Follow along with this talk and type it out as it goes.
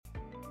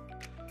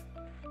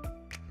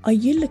Are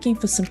you looking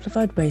for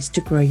simplified ways to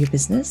grow your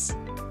business?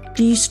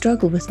 Do you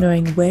struggle with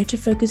knowing where to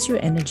focus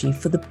your energy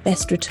for the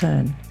best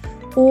return?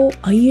 Or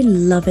are you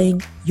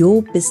loving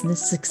your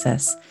business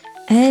success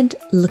and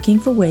looking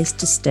for ways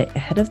to stay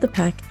ahead of the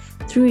pack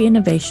through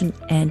innovation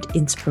and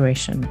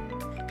inspiration?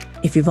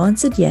 If you've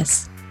answered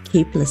yes,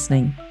 keep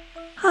listening.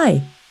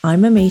 Hi,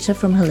 I'm Ameeta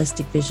from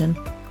Holistic Vision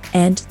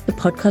and the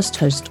podcast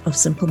host of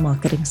Simple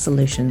Marketing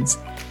Solutions.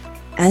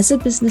 As a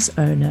business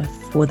owner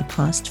for the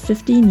past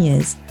 15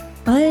 years,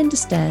 I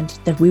understand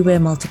that we wear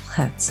multiple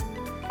hats.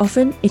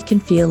 Often it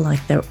can feel like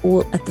they're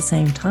all at the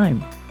same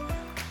time.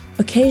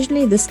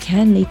 Occasionally this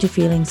can lead to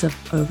feelings of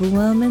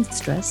overwhelm and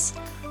stress,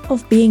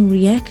 of being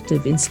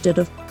reactive instead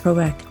of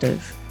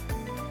proactive.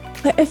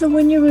 However,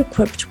 when you're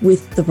equipped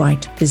with the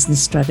right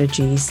business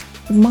strategies,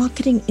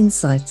 marketing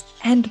insights,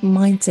 and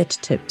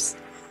mindset tips,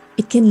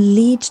 it can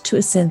lead to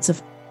a sense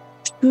of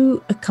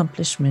true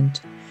accomplishment,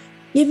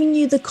 giving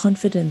you the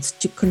confidence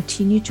to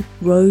continue to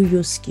grow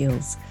your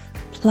skills.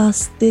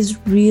 Plus, there's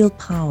real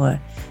power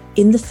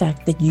in the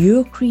fact that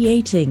you're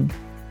creating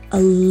a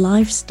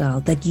lifestyle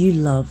that you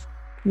love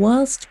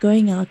whilst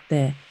going out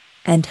there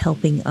and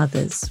helping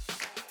others.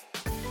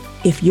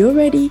 If you're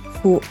ready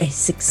for a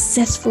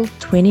successful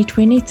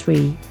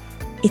 2023,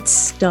 it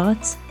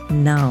starts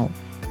now.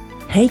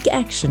 Take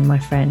action, my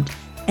friend,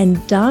 and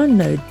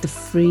download the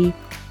free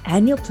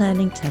annual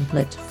planning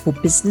template for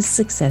business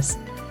success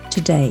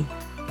today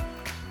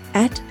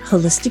at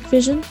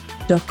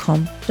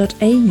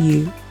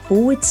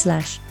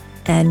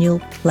holisticvision.com.au/annual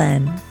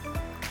plan.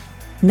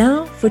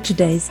 Now for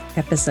today's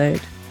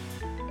episode.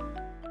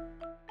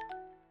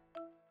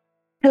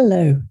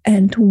 Hello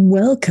and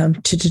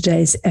welcome to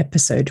today's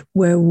episode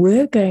where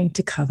we're going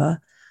to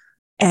cover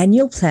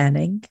annual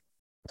planning.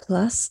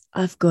 Plus,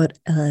 I've got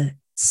a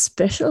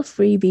special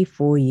freebie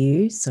for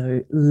you.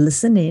 So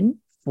listen in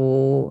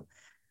for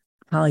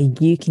how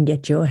you can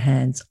get your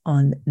hands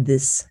on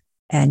this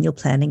annual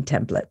planning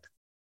template.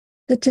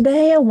 So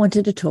today I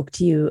wanted to talk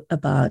to you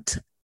about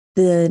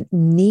the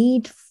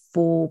need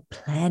for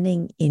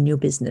planning in your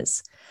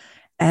business.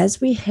 As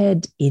we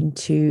head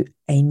into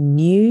a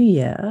new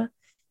year,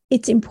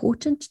 it's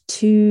important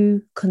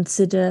to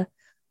consider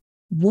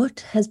what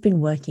has been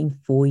working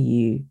for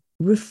you.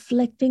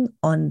 Reflecting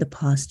on the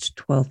past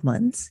 12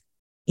 months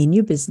in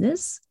your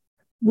business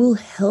will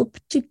help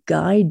to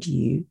guide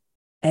you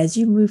as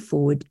you move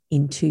forward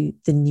into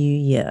the new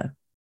year.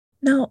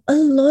 Now, a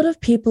lot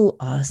of people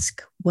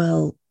ask,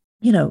 well,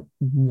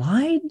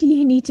 why do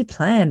you need to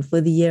plan for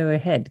the year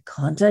ahead?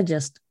 Can't I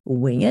just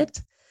wing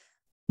it?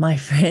 My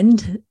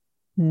friend,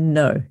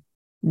 no,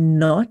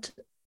 not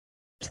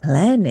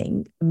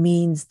planning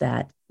means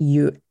that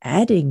you're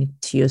adding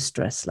to your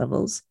stress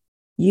levels.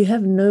 You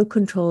have no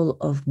control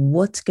of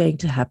what's going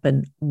to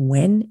happen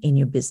when in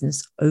your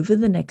business over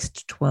the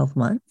next 12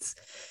 months.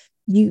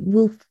 You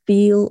will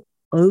feel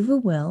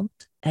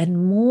overwhelmed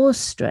and more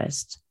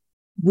stressed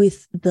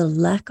with the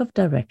lack of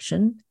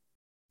direction,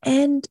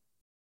 and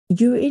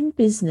you're in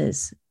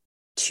business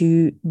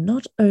to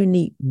not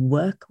only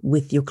work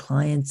with your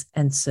clients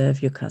and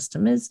serve your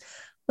customers,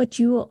 but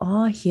you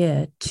are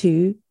here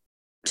to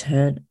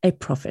turn a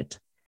profit.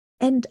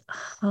 And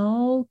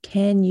how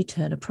can you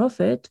turn a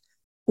profit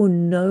or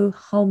know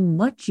how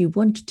much you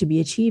want to be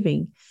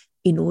achieving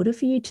in order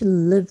for you to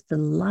live the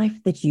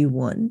life that you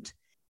want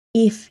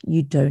if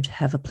you don't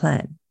have a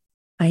plan?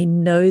 I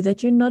know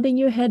that you're nodding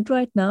your head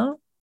right now,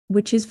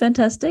 which is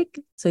fantastic.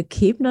 So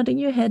keep nodding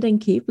your head and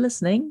keep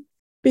listening.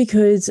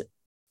 Because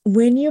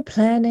when you're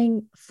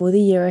planning for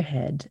the year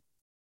ahead,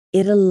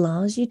 it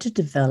allows you to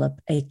develop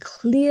a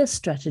clear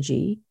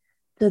strategy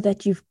so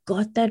that you've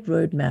got that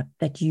roadmap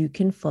that you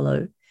can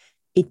follow.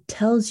 It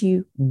tells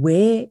you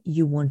where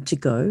you want to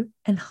go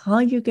and how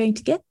you're going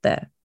to get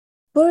there.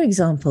 For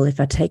example, if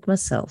I take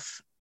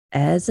myself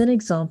as an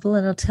example,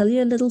 and I'll tell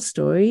you a little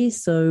story.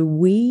 So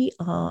we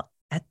are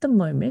at the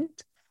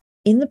moment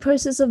in the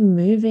process of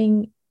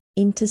moving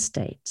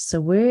interstate. So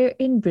we're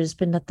in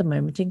Brisbane at the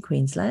moment in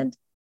Queensland.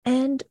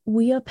 And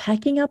we are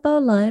packing up our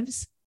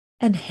lives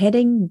and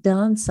heading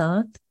down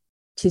south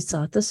to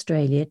South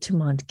Australia to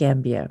Mount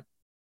Gambier.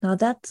 Now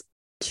that's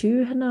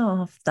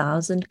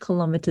 2,500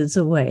 kilometers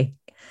away.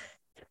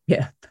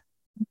 Yep,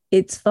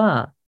 it's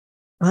far.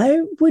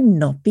 I would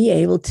not be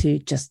able to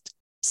just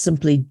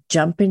simply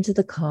jump into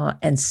the car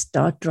and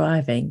start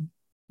driving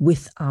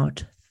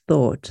without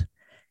thought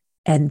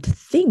and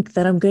think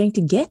that I'm going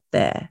to get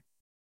there.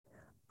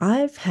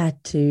 I've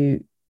had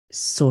to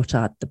sort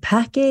out the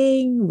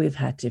packing. We've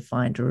had to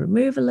find a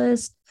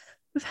removalist.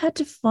 We've had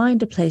to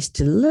find a place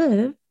to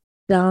live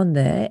down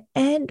there.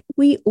 And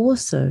we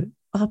also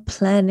are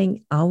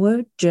planning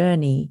our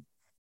journey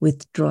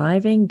with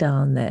driving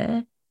down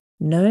there,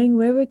 knowing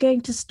where we're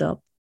going to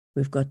stop.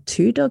 We've got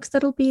 2 dogs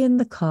that'll be in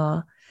the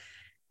car.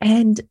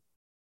 And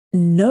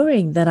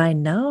knowing that I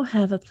now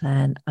have a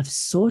plan, I've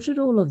sorted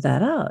all of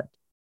that out,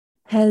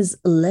 has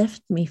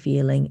left me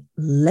feeling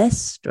less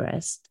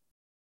stressed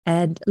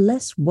and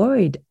less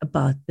worried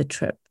about the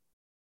trip.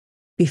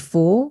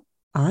 Before,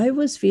 I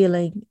was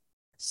feeling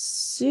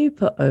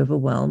super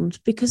overwhelmed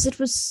because it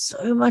was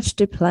so much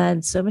to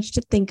plan, so much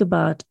to think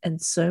about,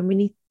 and so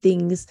many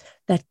things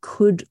that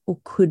could or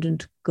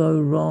couldn't go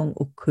wrong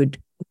or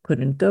could or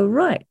couldn't go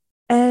right.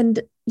 And,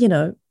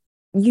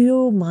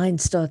 your mind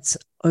starts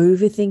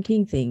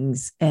overthinking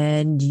things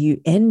and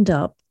you end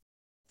up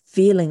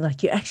feeling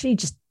like you actually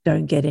just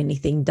don't get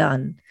anything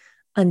done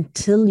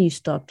until you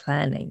start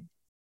planning.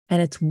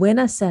 And it's when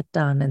I sat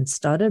down and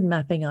started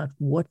mapping out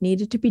what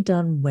needed to be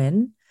done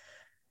when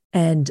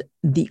and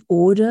the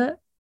order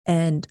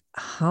and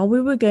how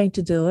we were going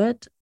to do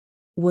it,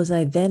 was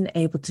I then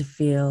able to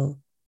feel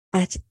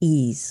at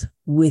ease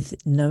with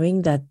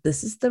knowing that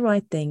this is the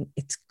right thing,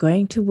 it's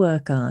going to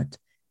work out,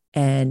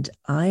 and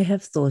I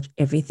have thought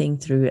everything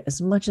through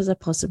as much as I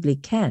possibly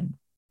can.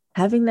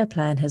 Having that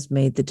plan has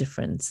made the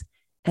difference.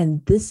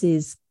 And this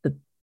is the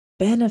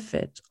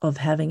benefit of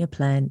having a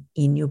plan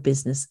in your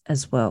business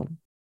as well.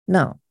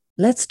 Now,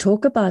 let's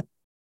talk about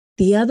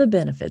the other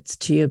benefits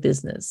to your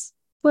business.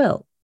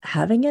 Well,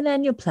 having an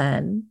annual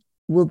plan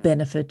will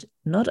benefit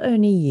not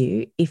only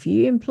you, if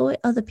you employ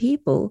other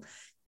people,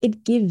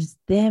 it gives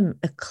them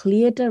a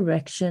clear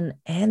direction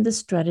and the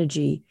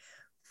strategy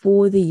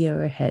for the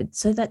year ahead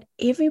so that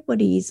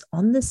everybody's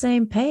on the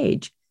same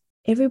page.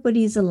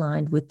 Everybody's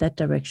aligned with that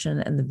direction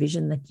and the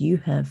vision that you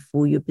have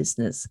for your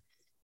business.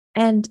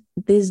 And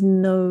there's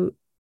no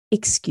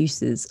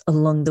excuses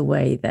along the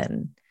way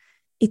then.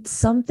 It's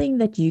something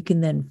that you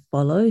can then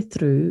follow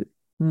through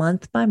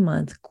month by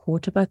month,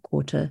 quarter by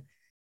quarter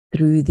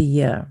through the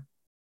year.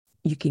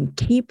 You can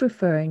keep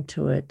referring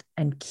to it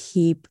and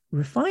keep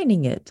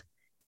refining it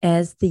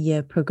as the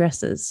year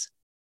progresses.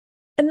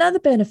 Another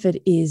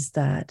benefit is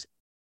that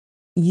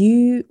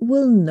you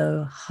will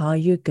know how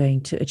you're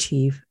going to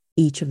achieve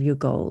each of your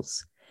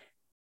goals.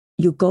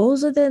 Your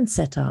goals are then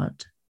set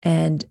out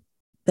and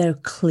they're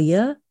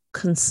clear,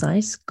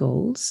 concise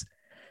goals.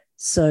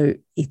 So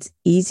it's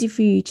easy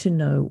for you to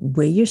know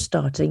where you're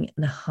starting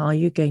and how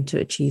you're going to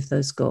achieve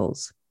those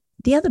goals.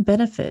 The other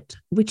benefit,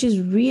 which is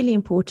really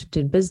important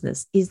in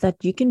business, is that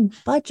you can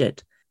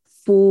budget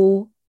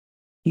for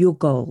your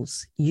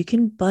goals. You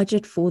can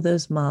budget for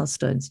those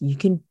milestones. You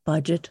can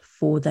budget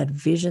for that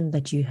vision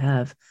that you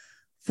have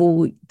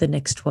for the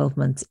next 12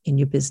 months in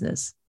your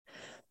business.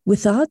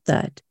 Without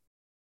that,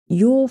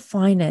 your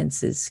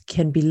finances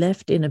can be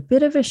left in a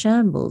bit of a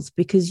shambles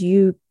because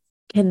you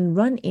can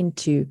run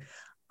into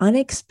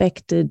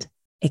unexpected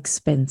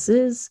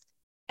expenses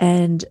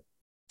and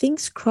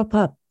things crop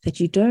up that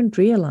you don't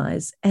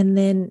realize, and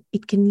then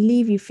it can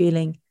leave you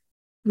feeling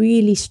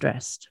really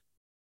stressed.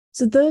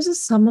 So those are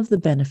some of the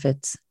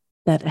benefits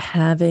that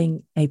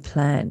having a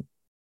plan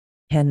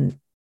can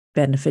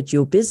benefit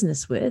your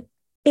business with.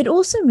 It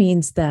also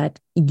means that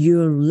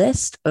you're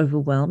less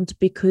overwhelmed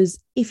because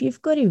if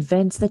you've got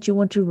events that you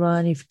want to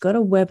run, if you've got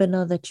a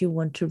webinar that you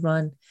want to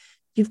run,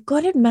 you've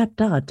got it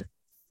mapped out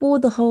for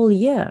the whole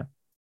year.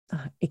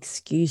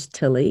 Excuse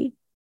Tilly,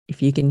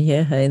 if you can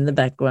hear her in the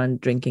background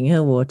drinking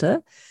her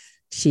water.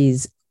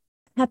 She's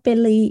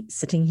happily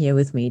sitting here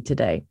with me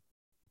today.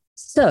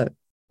 So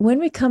when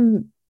we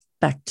come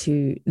back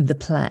to the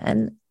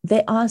plan,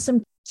 there are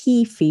some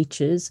key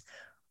features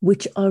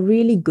which are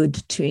really good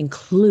to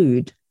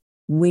include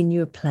when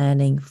you're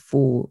planning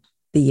for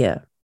the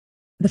year.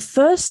 The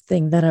first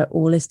thing that I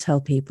always tell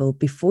people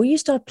before you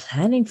start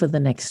planning for the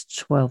next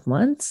 12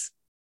 months,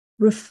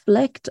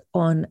 reflect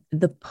on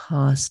the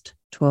past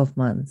 12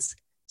 months.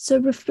 So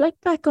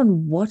reflect back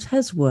on what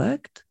has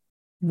worked,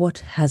 what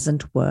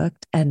hasn't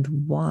worked, and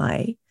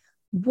why.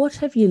 What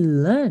have you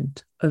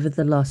learned over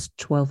the last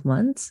 12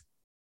 months?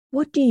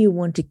 What do you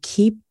want to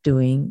keep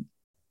doing?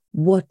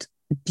 What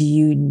do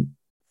you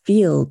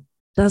feel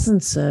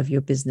doesn't serve your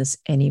business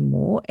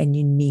anymore and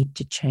you need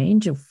to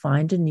change or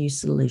find a new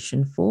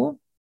solution for?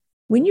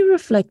 When you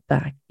reflect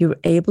back, you're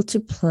able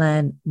to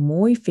plan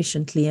more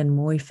efficiently and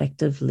more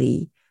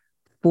effectively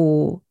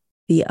for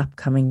the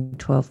upcoming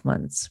 12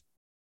 months.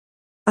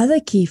 Other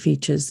key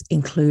features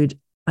include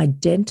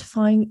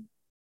identifying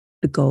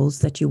the goals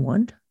that you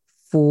want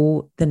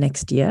for the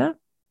next year,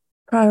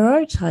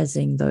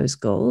 prioritizing those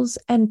goals,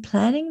 and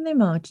planning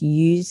them out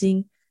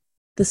using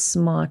the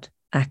SMART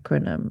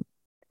acronym.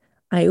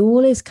 I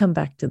always come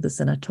back to this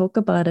and I talk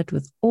about it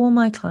with all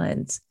my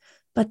clients,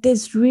 but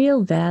there's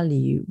real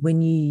value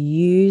when you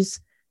use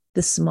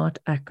the SMART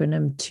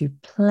acronym to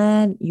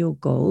plan your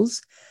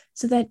goals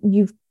so that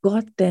you've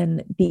got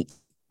then the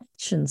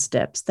action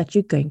steps that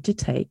you're going to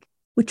take,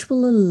 which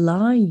will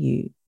allow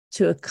you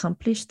to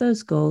accomplish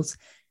those goals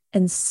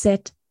and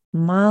set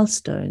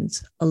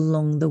milestones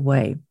along the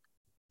way.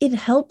 It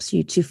helps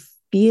you to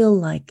feel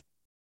like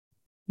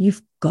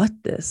you've got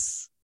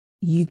this.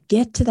 You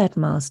get to that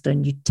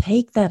milestone, you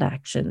take that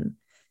action,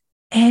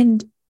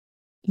 and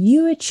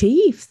you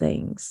achieve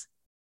things,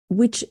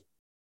 which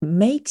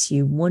makes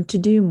you want to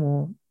do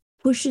more,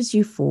 pushes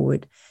you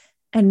forward,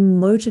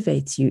 and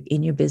motivates you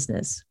in your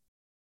business.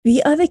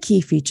 The other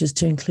key features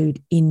to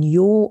include in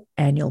your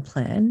annual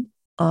plan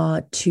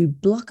are to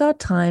block out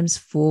times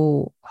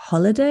for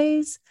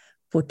holidays,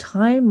 for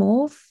time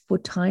off, for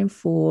time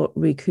for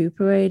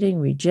recuperating,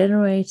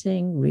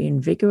 regenerating,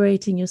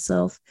 reinvigorating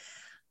yourself.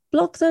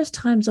 Block those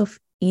times off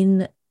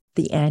in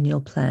the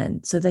annual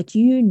plan so that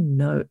you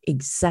know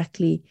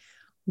exactly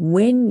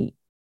when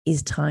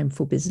is time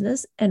for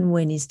business and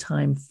when is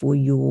time for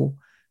your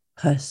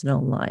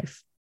personal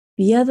life.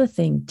 The other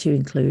thing to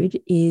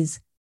include is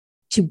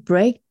to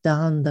break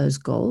down those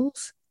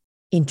goals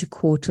into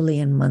quarterly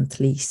and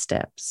monthly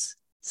steps.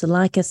 So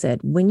like I said,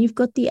 when you've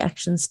got the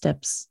action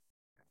steps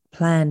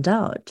planned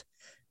out,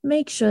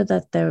 make sure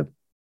that they're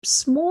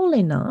small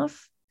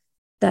enough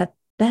that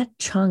that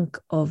chunk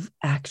of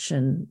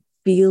action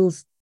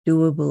feels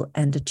doable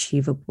and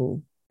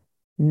achievable.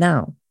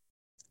 Now,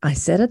 I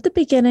said at the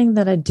beginning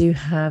that I do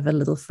have a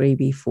little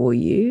freebie for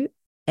you,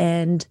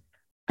 and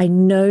I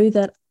know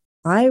that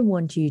I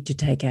want you to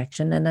take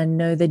action, and I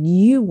know that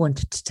you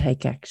wanted to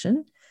take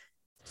action.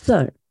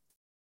 So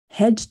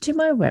head to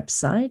my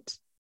website,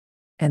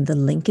 and the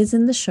link is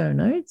in the show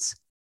notes,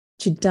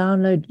 to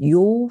download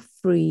your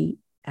free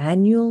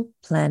annual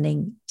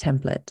planning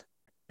template.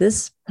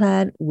 This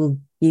plan will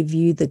give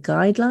you the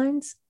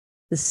guidelines,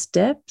 the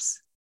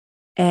steps,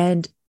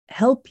 and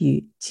help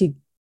you to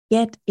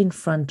get in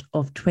front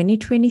of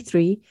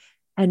 2023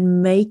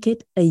 and make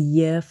it a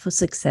year for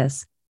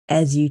success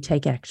as you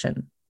take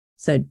action.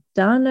 So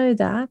download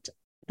that.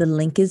 The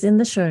link is in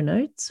the show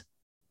notes,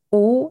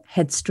 or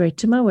head straight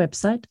to my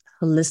website,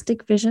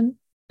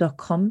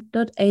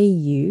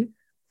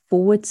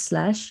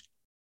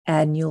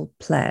 holisticvision.com.au/annual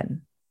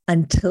plan.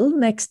 Until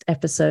next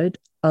episode,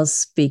 I'll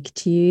speak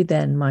to you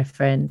then, my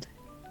friend.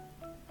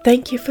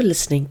 Thank you for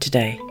listening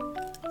today.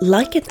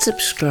 Like and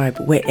subscribe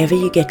wherever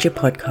you get your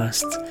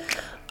podcasts.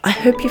 I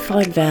hope you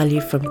find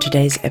value from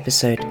today's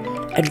episode.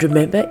 And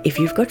remember, if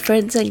you've got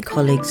friends and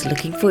colleagues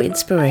looking for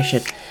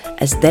inspiration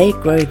as they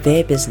grow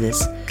their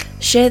business,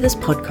 share this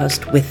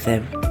podcast with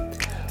them.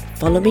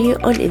 Follow me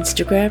on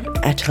Instagram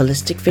at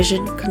Holistic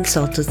Vision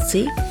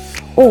Consultancy,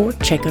 or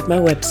check out my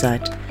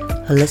website,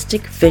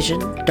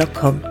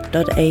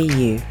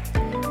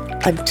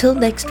 holisticvision.com.au. Until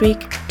next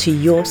week, to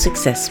your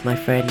success, my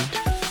friend.